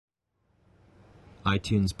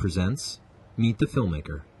iTunes presents Meet the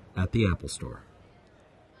Filmmaker at the Apple Store.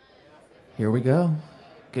 Here we go.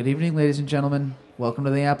 Good evening, ladies and gentlemen. Welcome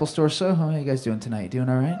to the Apple Store Soho. How you guys doing tonight? Doing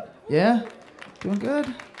all right? Yeah? Doing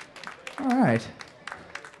good? All right.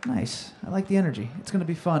 Nice. I like the energy. It's going to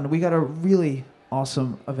be fun. We got a really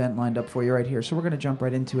awesome event lined up for you right here, so we're going to jump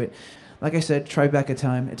right into it. Like I said, Tribeca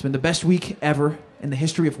time. It's been the best week ever in the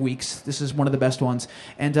history of weeks. This is one of the best ones.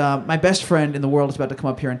 And my best friend in the world is about to come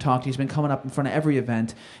up here and talk to you. He's been coming up in front of every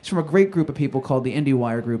event. He's from a great group of people called the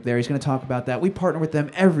IndieWire Group there. He's going to talk about that. We partner with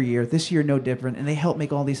them every year. This year, no different. And they help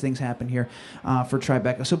make all these things happen here for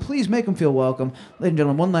Tribeca. So please make them feel welcome. Ladies and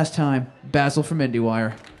gentlemen, one last time, Basil from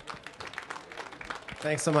IndieWire.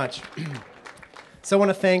 Thanks so much. So I want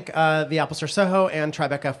to thank the Apple Store Soho and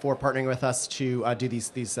Tribeca for partnering with us to do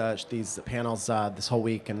these panels this whole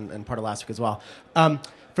week and part of last week as well.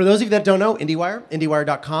 For those of you that don't know, IndieWire,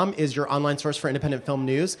 IndieWire.com is your online source for independent film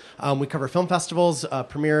news. We cover film festivals,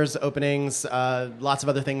 premieres, openings, lots of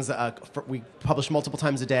other things. We publish multiple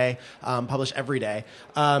times a day, publish every day.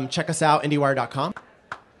 Check us out, IndieWire.com.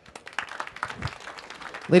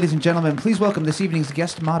 Ladies and gentlemen, please welcome this evening's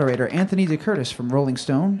guest moderator, Anthony DeCurtis from Rolling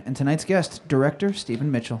Stone, and tonight's guest, director Stephen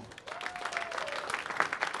Mitchell.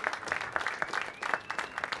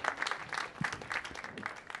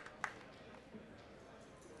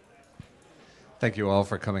 Thank you all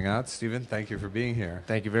for coming out. Stephen, thank you for being here.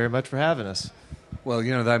 Thank you very much for having us. Well,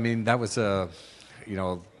 that was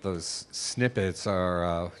those snippets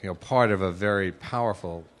are, part of a very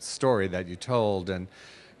powerful story that you told. And,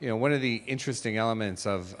 one of the interesting elements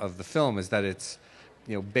of the film is that it's,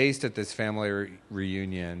 based at this family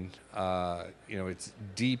reunion. It's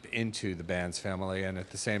deep into the band's family. And at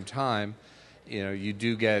the same time, you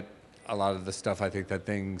do get a lot of the stuff I think that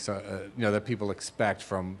that people expect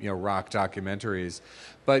from rock documentaries,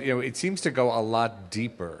 but it seems to go a lot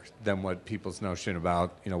deeper than what people's notion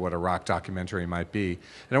about what a rock documentary might be.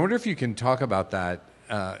 And I wonder if you can talk about that,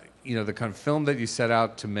 the kind of film that you set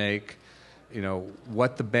out to make,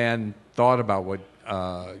 what the band thought about what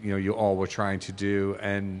you all were trying to do,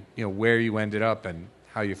 and where you ended up and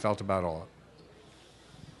how you felt about all it.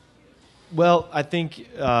 Well, I think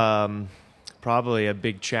probably a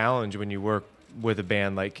big challenge when you work with a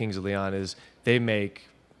band like Kings of Leon is they make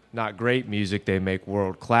not great music, they make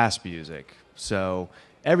world-class music. So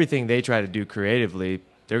everything they try to do creatively,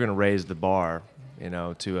 they're going to raise the bar,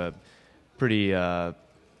 to a pretty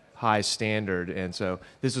high standard. And so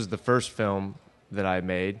this was the first film that I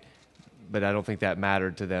made, but I don't think that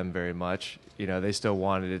mattered to them very much. They still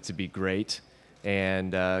wanted it to be great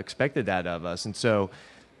and expected that of us. And so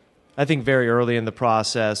I think very early in the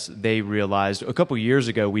process, they realized a couple years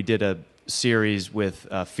ago, we did a series with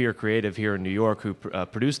Fear Creative here in New York, who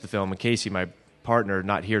produced the film. And Casey, my partner,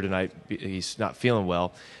 not here tonight, he's not feeling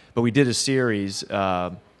well. But we did a series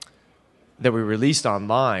that we released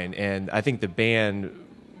online. And I think the band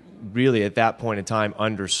really at that point in time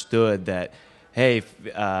understood that, hey,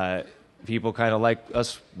 people kind of like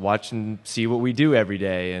us watch and see what we do every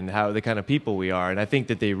day and how the kind of people we are. And I think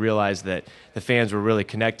that they realized that the fans were really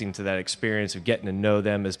connecting to that experience of getting to know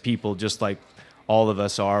them as people just like all of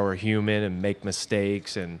us are. We're human and make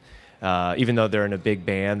mistakes. And even though they're in a big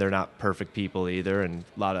band, they're not perfect people either, and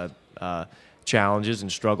a lot of challenges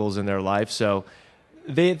and struggles in their life. So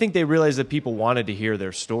I think they realized that people wanted to hear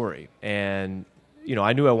their story. And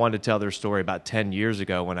I knew I wanted to tell their story about 10 years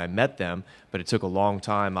ago when I met them, but it took a long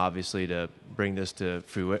time, obviously, to bring this to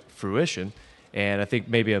fruition. And I think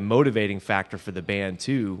maybe a motivating factor for the band,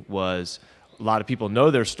 too, was a lot of people know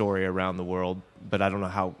their story around the world, but I don't know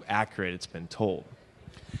how accurate it's been told.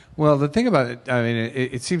 Well, the thing about it,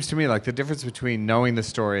 it seems to me like the difference between knowing the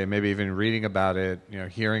story and maybe even reading about it,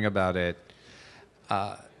 hearing about it,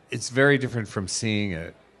 it's very different from seeing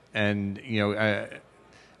it. And,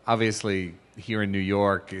 obviously, here in New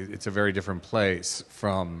York, it's a very different place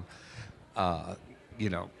from,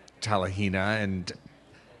 Talahina, and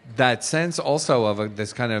that sense also of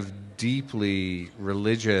this kind of deeply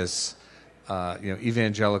religious,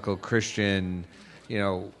 evangelical Christian,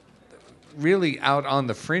 really out on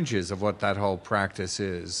the fringes of what that whole practice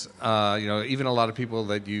is. Even a lot of people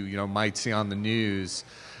that you might see on the news,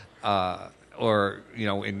 or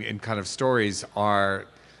in kind of stories are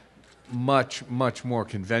much, much more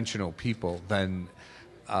conventional people than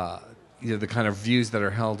the kind of views that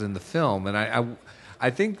are held in the film. And I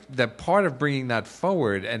think that part of bringing that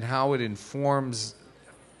forward and how it informs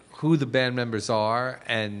who the band members are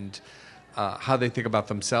and how they think about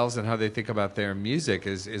themselves and how they think about their music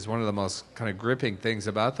is one of the most kind of gripping things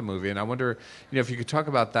about the movie. And I wonder, if you could talk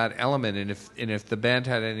about that element, and if the band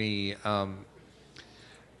had any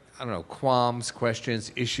I don't know, qualms,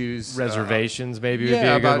 questions, issues, Reservations maybe would yeah, be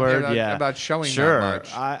a about, good word. about showing sure. that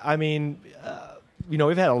much. I mean,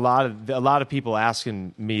 we've had a lot of people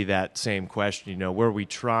asking me that same question. Were we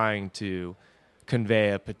trying to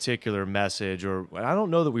convey a particular message, or I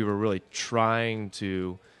don't know that we were really trying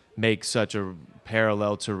to make such a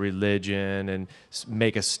parallel to religion and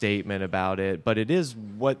make a statement about it, but it is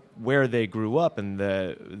where they grew up and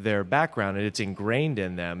their background, and it's ingrained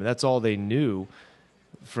in them, and that's all they knew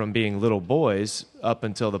from being little boys up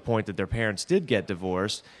until the point that their parents did get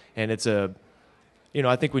divorced. And it's I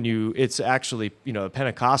think it's actually,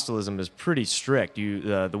 Pentecostalism is pretty strict.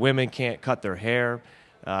 The women can't cut their hair.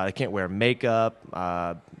 They can't wear makeup,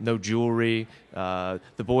 no jewelry. The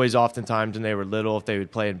boys oftentimes, when they were little, if they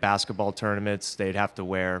would play in basketball tournaments, they'd have to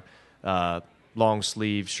wear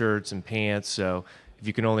long-sleeve shirts and pants. So if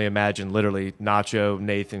you can only imagine literally Nacho,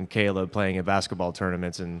 Nathan, Caleb playing in basketball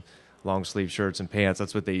tournaments in long-sleeve shirts and pants,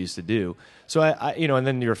 that's what they used to do. So, and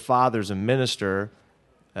then your father's a minister.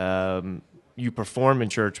 You perform in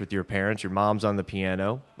church with your parents. Your mom's on the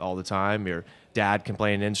piano all the time. Your dad can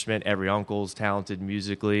play an instrument. Every uncle's talented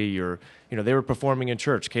musically. They were performing in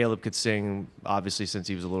church. Caleb could sing, obviously, since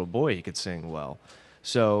he was a little boy, he could sing well.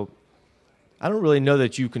 So I don't really know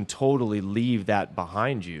that you can totally leave that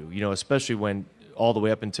behind you, especially when all the way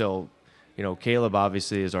up until, Caleb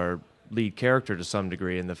obviously is our lead character to some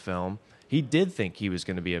degree in the film. He did think he was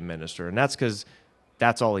going to be a minister, and that's because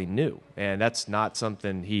that's all he knew. And that's not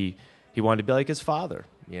something he wanted to be like his father,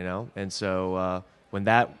 And so when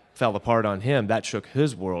that fell apart on him, that shook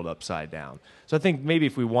his world upside down. So I think maybe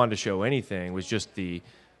if we wanted to show anything, it was just the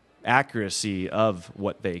accuracy of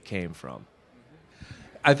what they came from.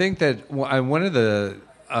 I think that one of the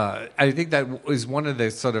I think that was one of the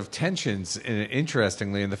sort of tensions,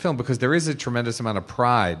 interestingly, in the film, because there is a tremendous amount of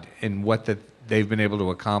pride in what they've been able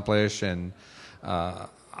to accomplish, and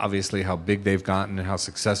obviously how big they've gotten and how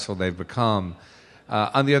successful they've become.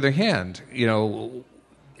 On the other hand,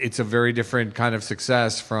 it's a very different kind of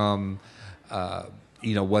success from,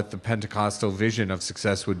 what the Pentecostal vision of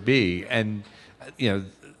success would be. And,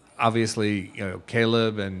 obviously,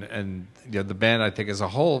 Caleb and the band, I think, as a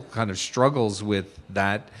whole kind of struggles with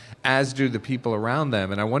that, as do the people around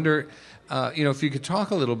them. And I wonder, if you could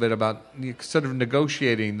talk a little bit about sort of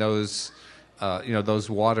negotiating those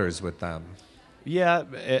waters with them. Yeah,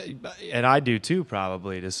 and I do too,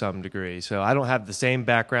 probably to some degree. So I don't have the same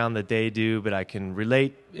background that they do, but I can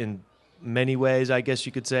relate in many ways, I guess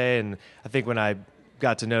you could say. And I think when I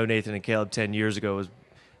got to know Nathan and Caleb 10 years ago was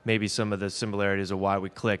maybe some of the similarities of why we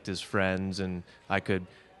clicked as friends, and I could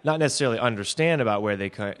not necessarily understand about where they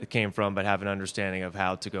came from, but have an understanding of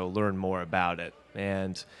how to go learn more about it.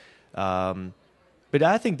 And but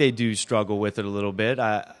I think they do struggle with it a little bit.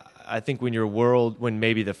 I think when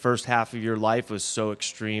maybe the first half of your life was so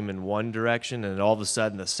extreme in one direction, and all of a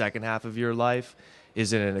sudden the second half of your life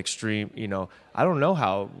is in an extreme, I don't know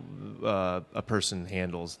how a person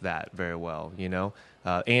handles that very well,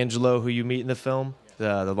 Angelo, who you meet in the film,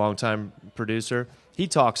 the longtime producer, he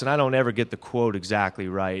talks, and I don't ever get the quote exactly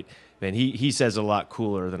right, and he says it a lot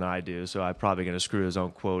cooler than I do, so I'm probably going to screw his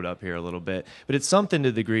own quote up here a little bit. But it's something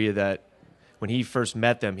to the degree that when he first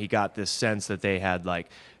met them, he got this sense that they had, like,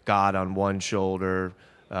 God on one shoulder,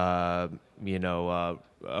 or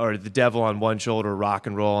the devil on one shoulder, rock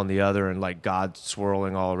and roll on the other, and like God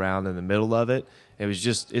swirling all around in the middle of it.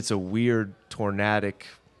 It's a weird, tornadic.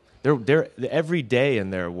 Every day in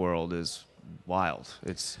their world is wild.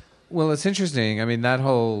 It's interesting. I mean, that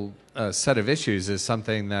whole set of issues is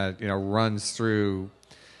something that runs through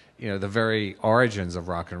the very origins of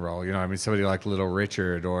rock and roll. Somebody like Little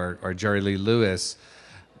Richard or Jerry Lee Lewis.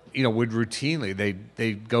 Would routinely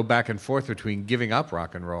they go back and forth between giving up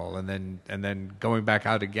rock and roll and then going back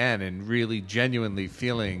out again and really genuinely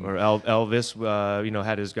feeling. Or Elvis,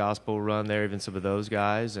 had his gospel run there. Even some of those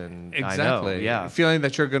guys, and exactly, I know, yeah, feeling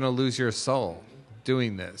that you're going to lose your soul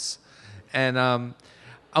doing this, and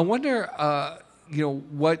I wonder,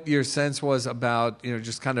 what your sense was about,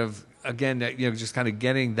 just kind of again, just kind of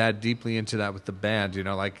getting that deeply into that with the band,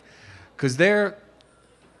 because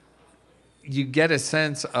you get a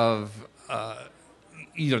sense of,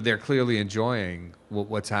 they're clearly enjoying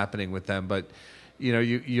what's happening with them, but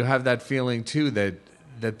you have that feeling too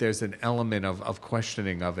that there's an element of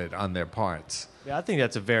questioning of it on their parts. Yeah, I think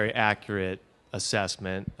that's a very accurate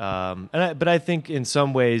assessment, but I think in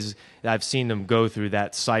some ways I've seen them go through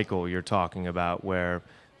that cycle you're talking about, where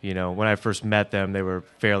when I first met them they were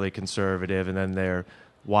fairly conservative, and then their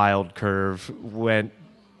wild curve went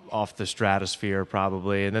off the stratosphere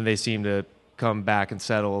probably, and then they seem to come back and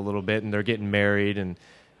settle a little bit, and they're getting married and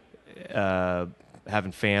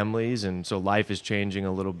having families, and so life is changing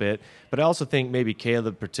a little bit. But I also think maybe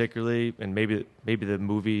Caleb particularly, and maybe the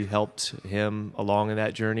movie helped him along in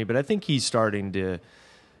that journey. But I think he's starting to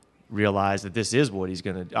realize that this is what he's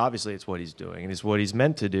going to. Obviously, it's what he's doing, and it's what he's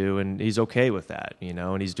meant to do, and he's okay with that,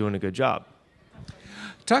 and he's doing a good job.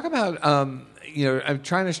 Talk about, I'm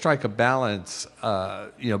trying to strike a balance,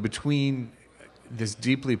 between this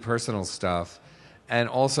deeply personal stuff and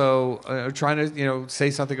also trying to,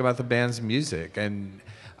 say something about the band's music and,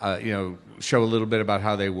 show a little bit about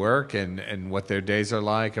how they work and what their days are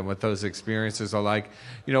like and what those experiences are like.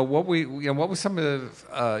 What was some of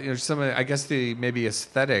I guess the maybe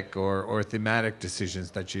aesthetic or thematic decisions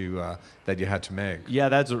that you had to make? Yeah,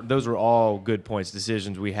 those were all good points,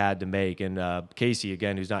 decisions we had to make. And Casey,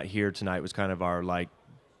 again, who's not here tonight, was kind of our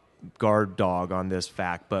guard dog on this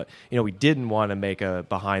fact. But we didn't want to make a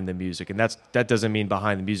behind the music, and that doesn't mean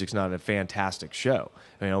behind the music's not a fantastic show.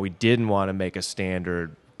 We didn't want to make a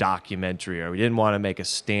standard documentary, or we didn't want to make a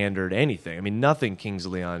standard anything. I mean, nothing Kings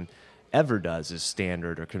of Leon ever does is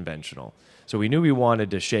standard or conventional. So we knew we wanted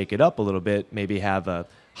to shake it up a little bit, maybe have a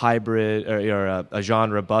hybrid or a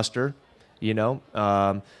genre buster,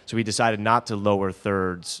 So we decided not to lower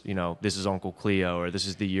thirds, this is Uncle Cleo or this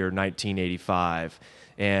is the year 1985.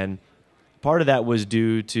 And part of that was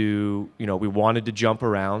due to, we wanted to jump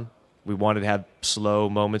around. We wanted to have slow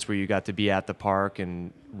moments where you got to be at the park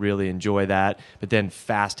and really enjoy that, but then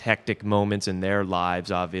fast, hectic moments in their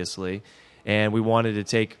lives, obviously. And we wanted to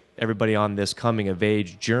take everybody on this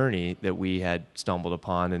coming-of-age journey that we had stumbled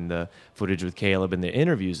upon in the footage with Caleb and the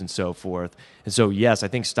interviews and so forth. And so, yes, I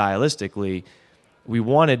think stylistically, we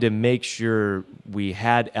wanted to make sure we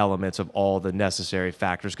had elements of all the necessary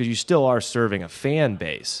factors, because you still are serving a fan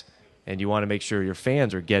base, and you want to make sure your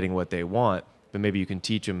fans are getting what they want, but maybe you can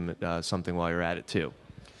teach them something while you're at it, too.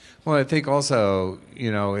 Well, I think also,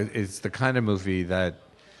 it's the kind of movie that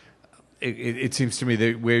it seems to me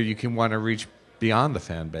that where you can want to reach beyond the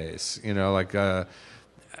fan base. I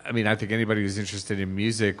think anybody who's interested in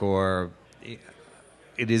music, or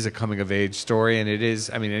it is a coming of age story, and it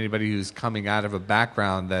is, anybody who's coming out of a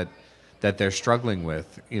background that they're struggling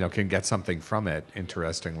with, can get something from it,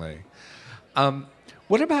 interestingly.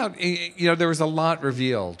 What about, there was a lot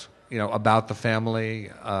revealed, about the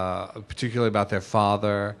family, particularly about their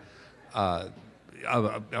father,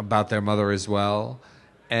 about their mother as well.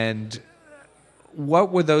 And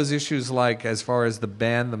what were those issues like as far as the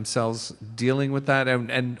band themselves dealing with that?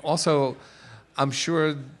 And also, I'm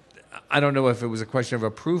sure, I don't know if it was a question of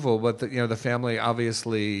approval, but the family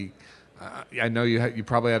obviously, I know you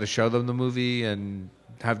probably had to show them the movie and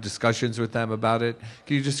have discussions with them about it.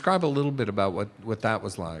 Can you describe a little bit about what that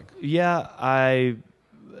was like? Yeah, I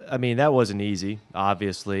mean, that wasn't easy,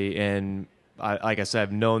 obviously, and like I said,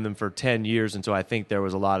 I've known them for 10 years, and so I think there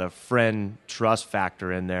was a lot of friend trust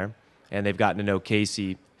factor in there, and they've gotten to know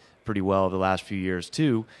Casey pretty well over the last few years,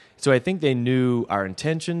 too. So I think they knew our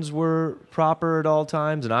intentions were proper at all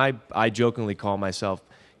times, and I jokingly call myself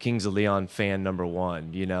Kings of Leon fan number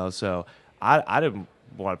one, so I didn't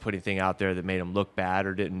want to put anything out there that made them look bad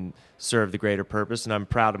or didn't serve the greater purpose, and I'm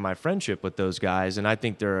proud of my friendship with those guys, and I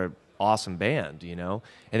think they're an awesome band, and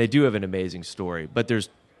they do have an amazing story, but there's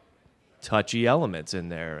touchy elements in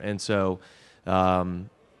there. And so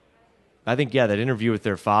I think, that interview with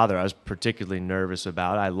their father, I was particularly nervous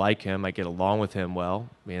about. I like him. I get along with him well.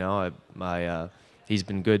 He's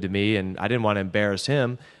been good to me, and I didn't want to embarrass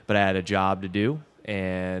him, but I had a job to do,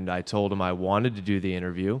 and I told him I wanted to do the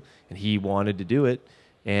interview, and he wanted to do it.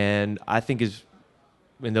 And I think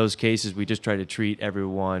in those cases, we just try to treat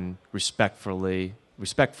everyone respectfully,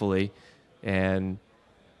 and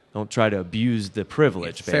don't try to abuse the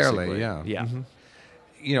privilege, fairly, basically. Yeah.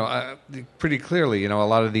 Mm-hmm. Pretty clearly, a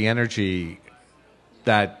lot of the energy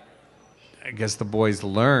that I guess the boys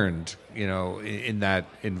learned, in that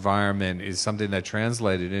environment is something that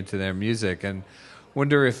translated into their music. And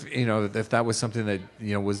wonder if that was something that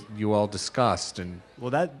was you all discussed. And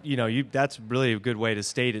well, that's really a good way to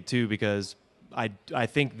state it too, because I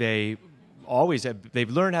think they've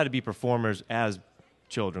learned how to be performers as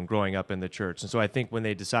children growing up in the church. And so I think when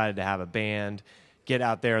they decided to have a band, get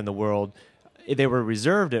out there in the world, they were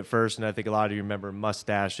reserved at first, and I think a lot of you remember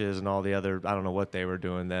mustaches and all the other, I don't know what they were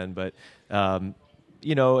doing then, but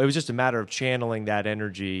it was just a matter of channeling that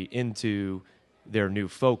energy into their new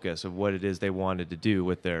focus of what it is they wanted to do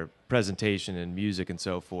with their presentation and music and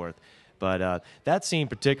so forth. But that scene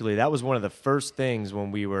particularly, that was one of the first things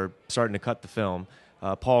when we were starting to cut the film.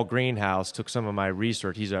 Paul Greenhouse took some of my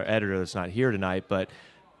research. He's our editor that's not here tonight, but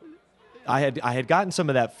I had gotten some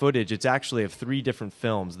of that footage. It's actually of 3 different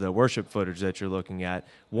films, the worship footage that you're looking at.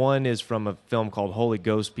 One is from a film called Holy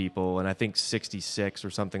Ghost People, and I think 66 or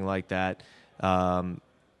something like that, about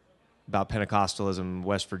Pentecostalism,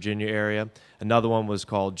 West Virginia area. Another one was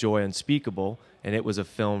called Joy Unspeakable, and it was a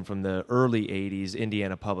film from the early 80s,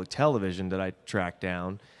 Indiana Public Television, that I tracked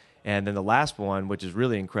down. And then the last one, which is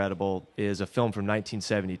really incredible, is a film from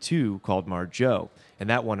 1972 called Marjo, and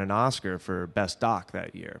that won an Oscar for Best Doc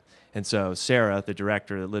that year. And so Sarah, the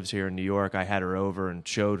director that lives here in New York, I had her over and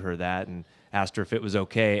showed her that and asked her if it was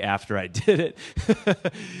okay after I did it.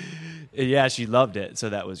 Yeah, she loved it, so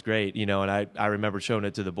that was great, and I remember showing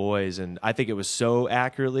it to the boys, and I think it was so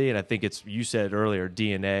accurately, and I think it's, you said earlier,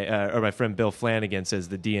 DNA, or my friend Bill Flanagan says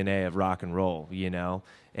the DNA of rock and roll,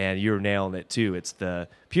 and you're nailing it too. It's the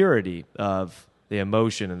purity of the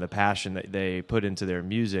emotion and the passion that they put into their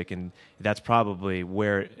music, and that's probably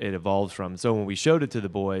where it evolved from. So when we showed it to the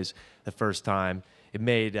boys the first time, it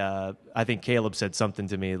made, I think Caleb said something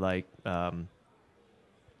to me like,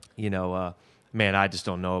 man, I just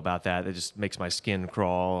don't know about that. It just makes my skin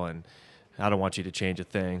crawl, and I don't want you to change a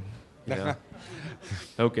thing.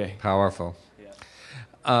 Okay. Powerful.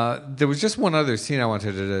 There was just one other scene I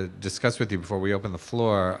wanted to discuss with you before we open the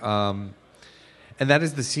floor, and that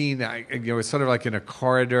is the scene. It's sort of like in a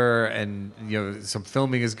corridor, and some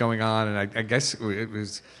filming is going on, and I guess I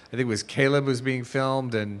think it was Caleb was being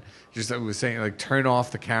filmed, and just was saying like turn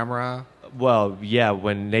off the camera. Well, yeah,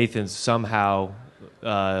 when Nathan's somehow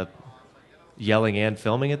yelling and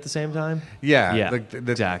filming at the same time. Yeah,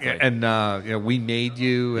 exactly. And we made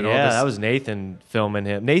you. And all yeah, this. That was Nathan filming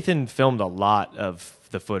him. Nathan filmed a lot of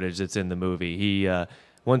the footage that's in the movie. He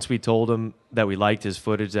once we told him that we liked his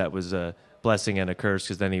footage, that was a blessing and a curse,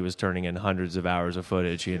 because then he was turning in hundreds of hours of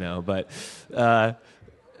footage. But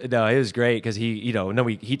no, it was great because he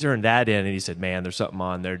turned that in and he said, "Man, there's something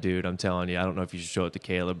on there, dude. I'm telling you. I don't know if you should show it to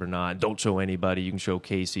Caleb or not. Don't show anybody. You can show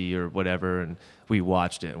Casey or whatever." And we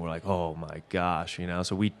watched it and we're like, "Oh my gosh,"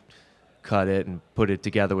 So we cut it and put it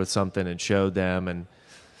together with something and showed them, and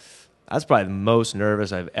that's probably the most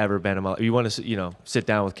nervous I've ever been in my life. You want to sit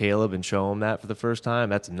down with Caleb and show him that for the first time?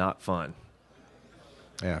 That's not fun.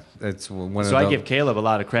 Yeah, it's one. So I give Caleb a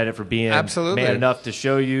lot of credit for being absolutely man enough to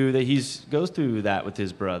show you that he goes through that with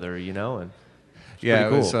his brother, and yeah,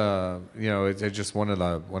 cool. It was it's just one of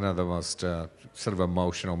the most sort of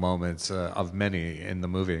emotional moments of many in the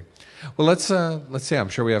movie. Well, let's see. I'm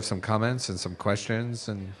sure we have some comments and some questions,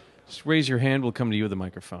 and just raise your hand. We'll come to you with a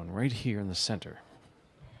microphone right here in the center.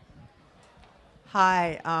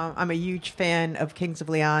 Hi, I'm a huge fan of Kings of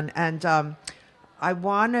Leon, and I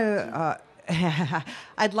want to.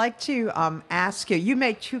 I'd like to ask you. You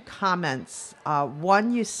made 2 comments.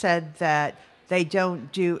 One, you said that they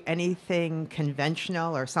don't do anything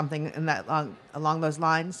conventional or something in that along those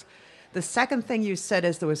lines. The second thing you said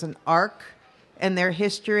is there was an arc in their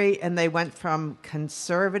history, and they went from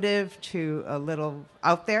conservative to a little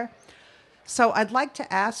out there. So I'd like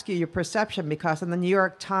to ask you your perception, because in the New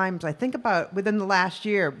York Times, I think about within the last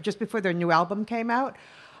year, just before their new album came out,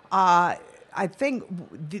 I think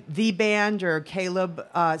the band or Caleb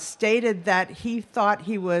stated that he thought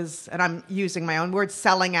he was, and I'm using my own words,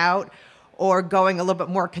 selling out or going a little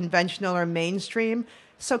bit more conventional or mainstream.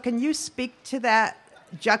 So can you speak to that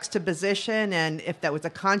juxtaposition, and if that was a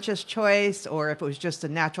conscious choice or if it was just a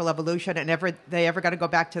natural evolution, and they ever got to go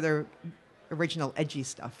back to their original edgy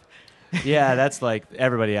stuff? Yeah, that's like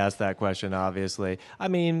everybody asked that question, obviously. I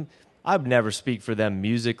mean, I'd never speak for them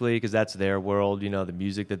musically because that's their world, the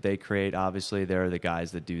music that they create. Obviously, they're the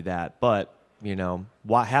guys that do that. But,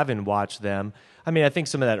 having watched them, I think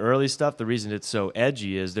some of that early stuff, the reason it's so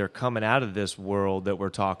edgy is they're coming out of this world that we're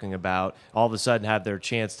talking about, all of a sudden have their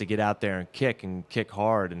chance to get out there and kick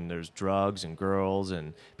hard, and there's drugs and girls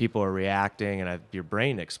and people are reacting, and your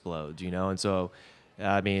brain explodes, And so,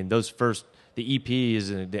 those first... the EPs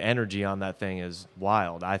and the energy on that thing is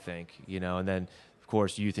wild, I think, and then, of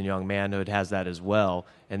course, Youth and Young Manhood has that as well.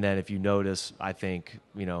 And then if you notice, I think,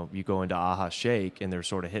 you go into Aha Shake and they're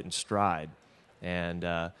sort of hitting stride. And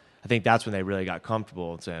I think that's when they really got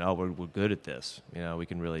comfortable and saying, oh, we're good at this. We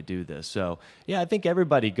can really do this. So, yeah, I think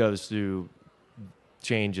everybody goes through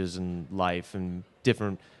changes in life and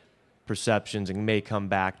different perceptions and may come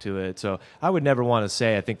back to it. So I would never want to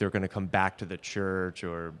say I think they're going to come back to the church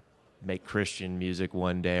or make Christian music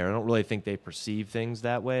one day. I don't really think they perceive things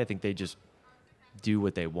that way. I think they just do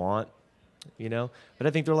what they want, But I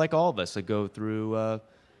think they're like all of us that go through,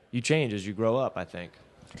 you change as you grow up, I think.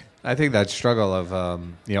 I think that struggle of,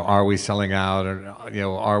 are we selling out or,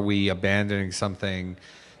 are we abandoning something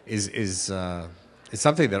is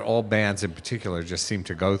something that all bands in particular just seem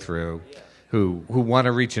to go through. who want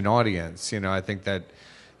to reach an audience. I think that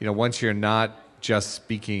once you're not just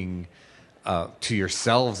speaking to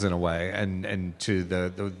yourselves in a way, and to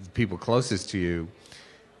the people closest to you,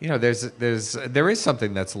 there is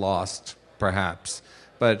something that's lost, perhaps.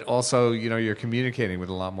 But also, you're communicating with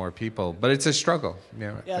a lot more people. But it's a struggle.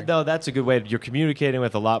 Yeah, no, that's a good way. You're communicating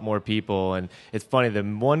with a lot more people. And it's funny, the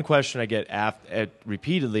one question I get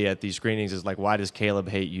repeatedly at these screenings is like, why does Caleb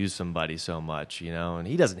hate You Somebody so much? And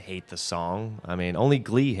he doesn't hate the song. I mean, only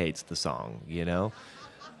Glee hates the song, Anyone?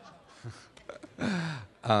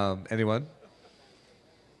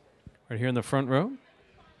 Right here in the front row.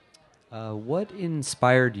 What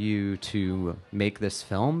inspired you to make this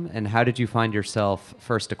film, and how did you find yourself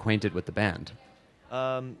first acquainted with the band?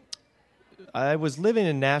 I was living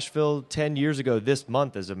in Nashville 10 years ago this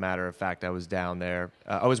month, as a matter of fact. I was down there.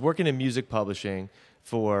 I was working in music publishing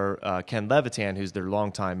for Ken Levitan, who's their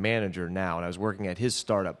longtime manager now, and I was working at his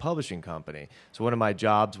startup publishing company. So one of my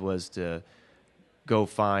jobs was to go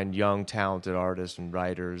find young, talented artists and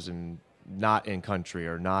writers, and not in country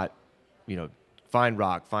or not, find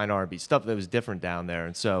rock, find R&B, stuff that was different down there.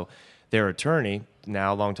 And so their attorney,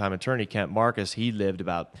 now longtime attorney, Kent Marcus, he lived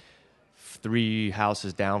about 3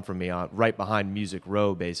 houses down from me, right behind Music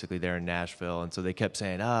Row, basically, there in Nashville. And so they kept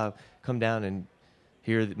saying, come down and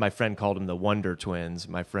hear. My friend called them the Wonder Twins.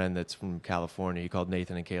 My friend that's from California, he called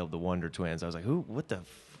Nathan and Caleb the Wonder Twins. I was like,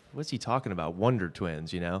 what's he talking about? Wonder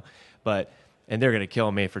Twins, and they're going to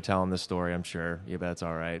kill me for telling this story, I'm sure. Yeah, but that's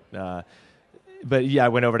all right. But yeah, I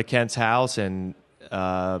went over to Kent's house, and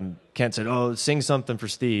Kent said, sing something for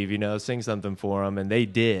Steve, sing something for him. And they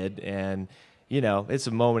did. And, it's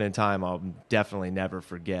a moment in time I'll definitely never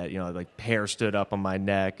forget. Like hair stood up on my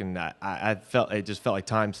neck, and it just felt like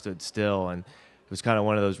time stood still. And it was kind of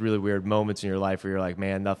one of those really weird moments in your life where you're like,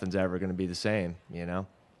 man, nothing's ever going to be the same,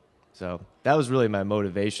 So that was really my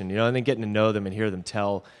motivation, and then getting to know them and hear them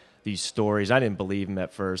tell these stories. I didn't believe them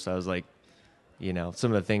at first. I was like,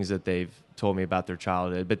 some of the things that they've told me about their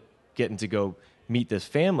childhood, but getting to go meet this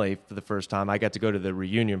family for the first time, I got to go to the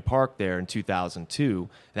reunion park there in 2002, and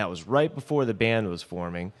that was right before the band was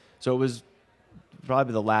forming. So it was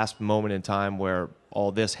probably the last moment in time where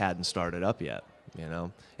all this hadn't started up yet,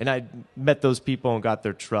 And I met those people and got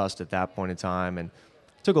their trust at that point in time, and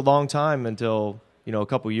it took a long time until, a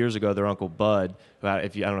couple years ago, their Uncle Bud, I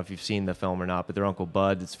don't know if you've seen the film or not, but their Uncle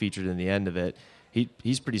Bud that's featured in the end of it,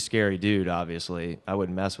 he's a pretty scary dude, obviously. I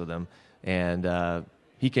wouldn't mess with him. And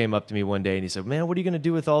he came up to me one day and he said, man, what are you going to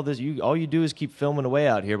do with all this? All you do is keep filming away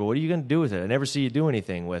out here, but what are you going to do with it? I never see you do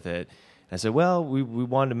anything with it. And I said, well, we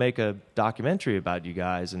wanted to make a documentary about you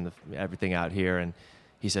guys and everything out here. And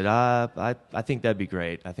he said, I think that'd be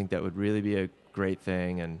great. I think that would really be a great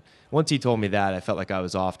thing. And once he told me that, I felt like I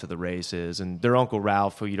was off to the races. And their Uncle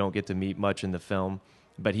Ralph, who you don't get to meet much in the film,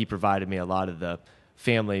 but he provided me a lot of the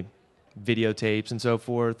family videotapes and so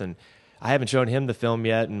forth. And I haven't shown him the film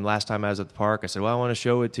yet. And last time I was at the park, I said, well, I want to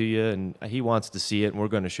show it to you. And he wants to see it, and we're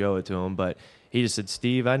going to show it to him. But he just said,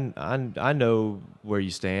 Steve, I know where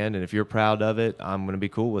you stand, and if you're proud of it, I'm going to be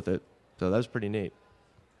cool with it. So that was pretty neat.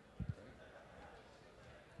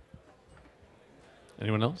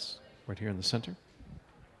 Anyone else? Right here in the center.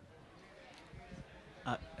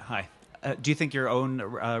 Hi. Do you think your own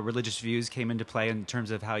religious views came into play in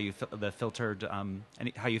terms of how you filtered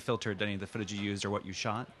any of the footage you used or what you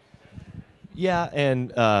shot? Yeah,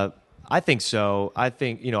 and I think so. I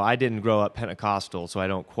think, I didn't grow up Pentecostal, so I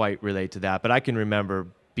don't quite relate to that. But I can remember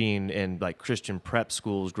being in like Christian prep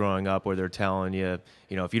schools growing up where they're telling you,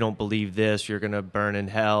 if you don't believe this, you're going to burn in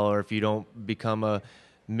hell, or if you don't become a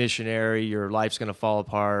missionary, your life's going to fall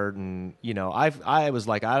apart. And I was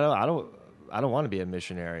like, I don't want to be a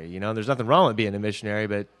missionary. There's nothing wrong with being a missionary,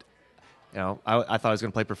 but I thought I was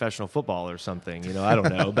going to play professional football or something. I don't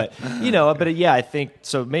know, but yeah, I think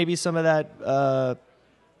so. Maybe some of that,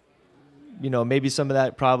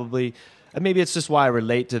 probably. Maybe it's just why I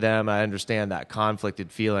relate to them. I understand that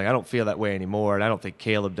conflicted feeling. I don't feel that way anymore, and I don't think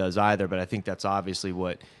Caleb does either. But I think that's obviously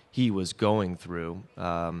what he was going through.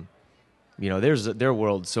 Their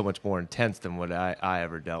world's so much more intense than what I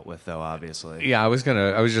ever dealt with, though. Obviously. Yeah, I was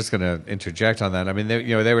just gonna interject on that. I mean,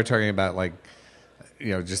 they were talking about like,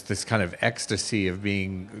 just this kind of ecstasy of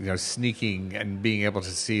being, sneaking and being able to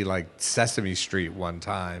see like Sesame Street one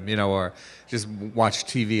time, or just watch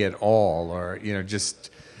TV at all, or just.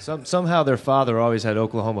 Somehow their father always had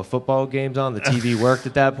Oklahoma football games on. The TV worked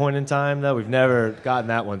at that point in time, though. We've never gotten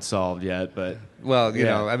that one solved yet, but. Well,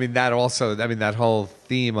 that whole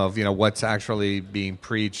theme of, what's actually being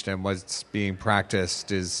preached and what's being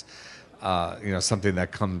practiced is, something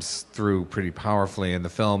that comes through pretty powerfully in the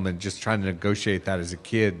film, and just trying to negotiate that as a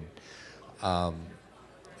kid,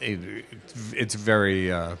 it's very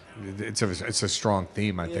it's a strong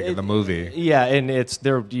theme, I think, in the movie. Yeah, and it's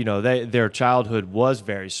their childhood was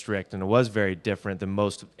very strict and it was very different than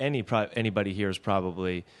most anybody here has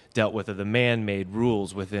probably dealt with the man-made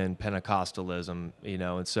rules within Pentecostalism,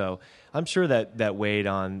 and so I'm sure that weighed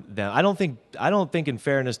on them. I don't think in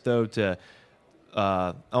fairness though to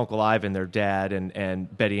Uncle Ivan, their dad,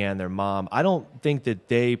 and Betty Ann, their mom, I don't think that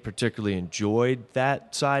they particularly enjoyed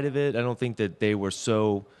that side of it. I don't think that they were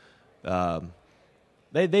so.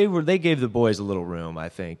 They gave the boys a little room. I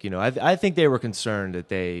think I think they were concerned that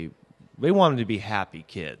they wanted to be happy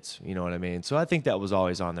kids. You know what I mean? So I think that was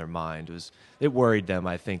always on their mind. It worried them.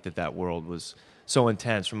 I think that world was so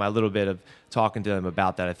intense. From my little bit of talking to them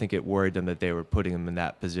about that, I think it worried them that they were putting them in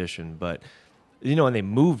that position, but. And they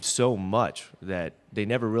moved so much that they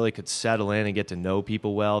never really could settle in and get to know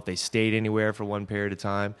people well. If they stayed anywhere for one period of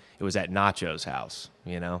time, it was at Nacho's house,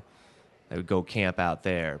 They would go camp out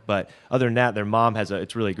there. But other than that, their mom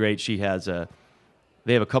it's really great. They have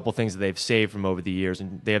a couple things that they've saved from over the years,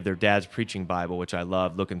 and they have their dad's preaching Bible, which I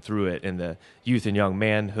love looking through it, and the youth and young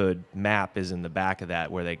manhood map is in the back of that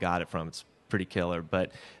where they got it from. It's pretty killer.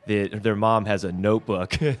 But their mom has a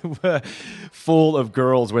notebook full of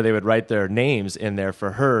girls where they would write their names in there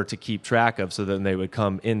for her to keep track of, so then they would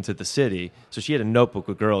come into the city. So she had a notebook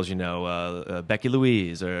with girls, Becky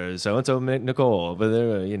Louise or so-and-so Nicole,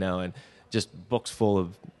 and just books full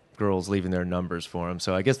of girls leaving their numbers for them.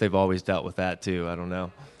 So I guess they've always dealt with that too. I don't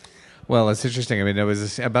know. Well, it's interesting. I mean, it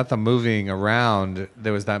was about the moving around.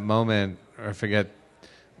 There was that moment, I forget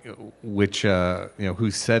which who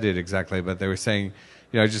said it exactly, but they were saying,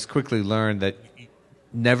 I just quickly learned that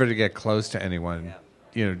never to get close to anyone.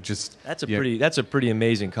 That's a pretty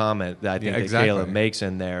amazing comment that I think that Caleb makes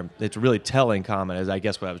in there. It's a really telling comment, is I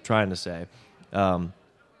guess what I was trying to say.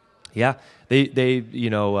 They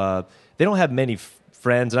don't have many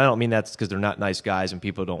friends, and I don't mean that's because they're not nice guys and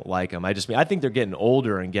people don't like them. I think they're getting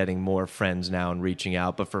older and getting more friends now and reaching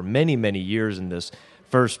out. But for many, many years in this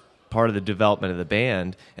first part of the development of the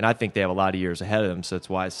band, and I think they have a lot of years ahead of them, so that's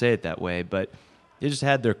why I say it that way. But they just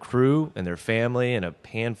had their crew and their family and a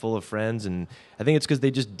handful of friends, and I think it's because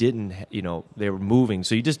they just didn't, they were moving.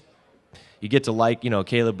 So you get to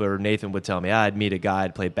Caleb or Nathan would tell me, I'd meet a guy,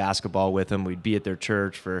 I'd play basketball with him, we'd be at their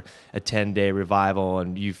church for a 10-day revival,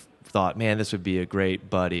 and you thought, man, this would be a great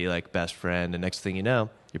buddy, like best friend, and next thing you know,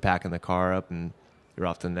 you're packing the car up and you're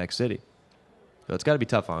off to the next city. So it's got to be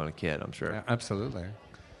tough on a kid, I'm sure. Yeah, absolutely.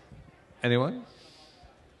 Anyone?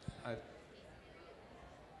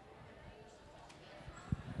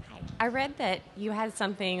 I read that you had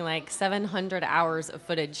something like 700 hours of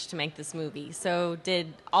footage to make this movie. So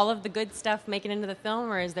did all of the good stuff make it into the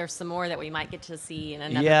film, or is there some more that we might get to see in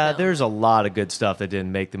another film? There's a lot of good stuff that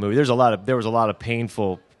didn't make the movie. There was a lot of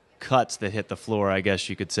painful cuts that hit the floor, I guess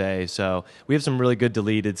you could say. So we have some really good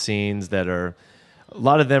deleted scenes that are... A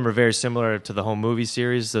lot of them are very similar to the home movie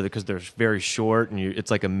series, so because they're very short, and it's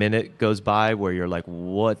like a minute goes by where you're like,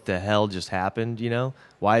 "What the hell just happened?"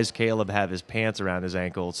 Why does Caleb have his pants around his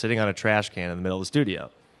ankle, sitting on a trash can in the middle of the studio?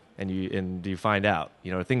 And you find out,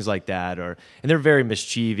 things like that, and they're very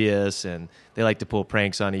mischievous, and they like to pull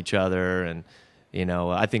pranks on each other, and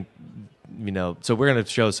I think, so we're going to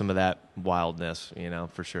show some of that wildness,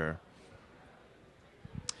 for sure.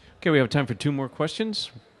 Okay, we have time for 2 more questions.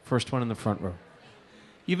 First one in the front row.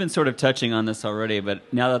 You've been sort of touching on this already,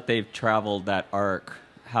 but now that they've traveled that arc,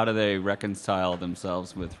 how do they reconcile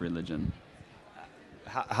themselves with religion?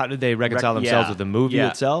 How did they reconcile themselves with the movie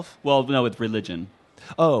itself? Well, no, with religion.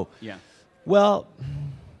 Oh. Yeah. Well,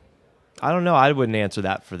 I don't know. I wouldn't answer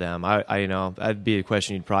that for them. That'd be a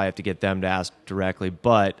question you'd probably have to get them to ask directly.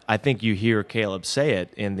 But I think you hear Caleb say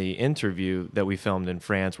it in the interview that we filmed in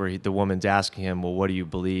France, where the woman's asking him, "Well, what do you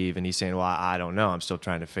believe?" And he's saying, "Well, I don't know. I'm still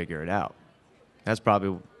trying to figure it out." That's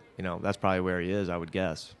probably where he is, I would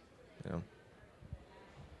guess.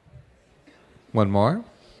 One more?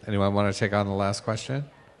 Anyone want to take on the last question?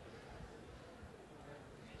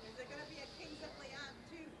 Is there going to be a Kings of Leon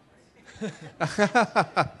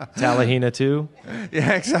 2? Talahina 2?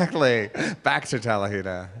 Yeah, exactly. Back to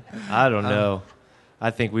Talahina. I don't know. I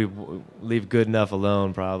think we leave good enough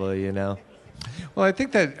alone, probably, Well, I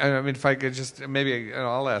think that, if I could just, maybe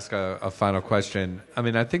I'll ask a final question.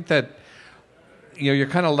 I think that, you're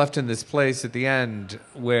kind of left in this place at the end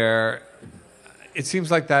where it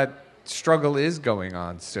seems like that struggle is going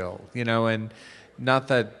on still, and not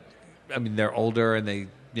that, they're older and they,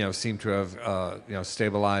 seem to have,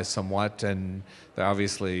 stabilized somewhat, and they're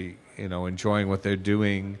obviously, enjoying what they're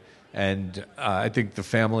doing. And I think the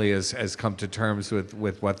family has come to terms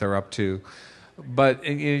with what they're up to. But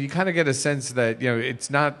you kind of get a sense that, it's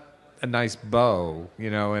not a nice bow,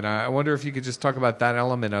 and I wonder if you could just talk about that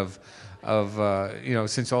element of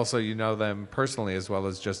since also you know them personally as well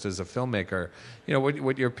as just as a filmmaker,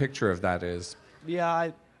 what your picture of that is.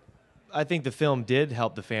 Yeah, I think the film did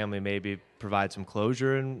help the family maybe provide some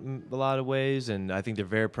closure in a lot of ways, and I think they're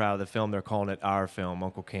very proud of the film. They're calling it our film.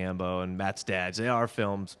 Uncle Cambo and Matt's dad say our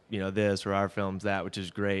film's this or our film's that, which is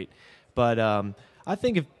great. But I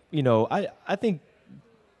think I think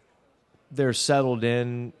they're settled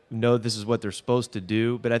in, know this is what they're supposed to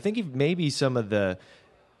do. But I think if maybe some of the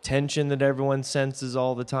tension that everyone senses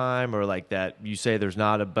all the time, or like that you say there's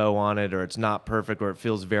not a bow on it, or it's not perfect, or it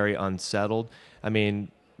feels very unsettled. I mean,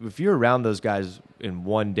 if you're around those guys in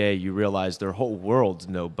one day, you realize their whole world's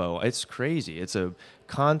no bow. It's crazy. It's a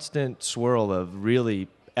constant swirl of really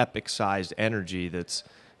epic-sized energy that's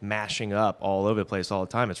mashing up all over the place all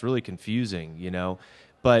the time. It's really confusing,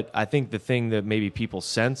 But I think the thing that maybe people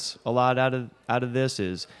sense a lot out of this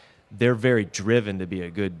is they're very driven to be a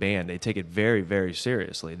good band. They take it very, very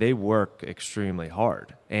seriously. They work extremely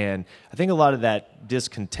hard. And I think a lot of that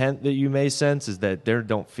discontent that you may sense is that they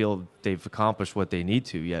don't feel they've accomplished what they need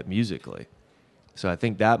to yet musically. So I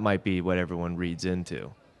think that might be what everyone reads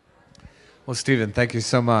into. Well, Stephen, thank you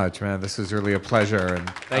so much, man. This was really a pleasure. And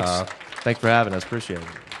thanks. Thanks for having us. Appreciate it.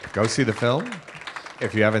 Go see the film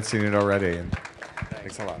if you haven't seen it already. And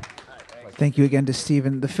thanks a lot. Thank you again to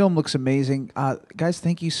Stephen. The film looks amazing. Guys,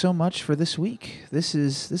 thank you so much for this week. This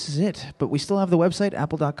is it. But we still have the website,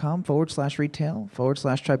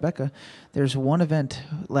 apple.com/retail/Tribeca. There's one event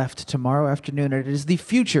left tomorrow afternoon, and it is the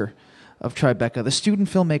future of Tribeca. The student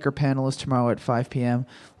filmmaker panel is tomorrow at 5 p.m.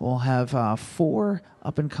 We'll have 4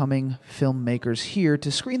 up-and-coming filmmakers here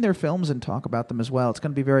to screen their films and talk about them as well. It's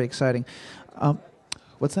going to be very exciting.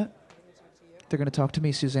 What's that? They're going to talk to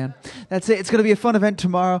me, Suzanne. That's it. It's going to be a fun event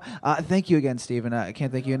tomorrow. Thank you again, Stephen. I can't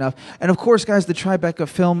thank you enough. And, of course, guys, the Tribeca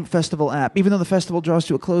Film Festival app. Even though the festival draws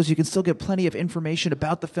to a close, you can still get plenty of information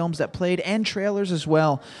about the films that played and trailers as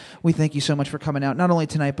well. We thank you so much for coming out, not only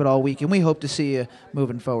tonight but all week, and we hope to see you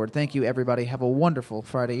moving forward. Thank you, everybody. Have a wonderful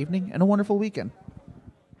Friday evening and a wonderful weekend.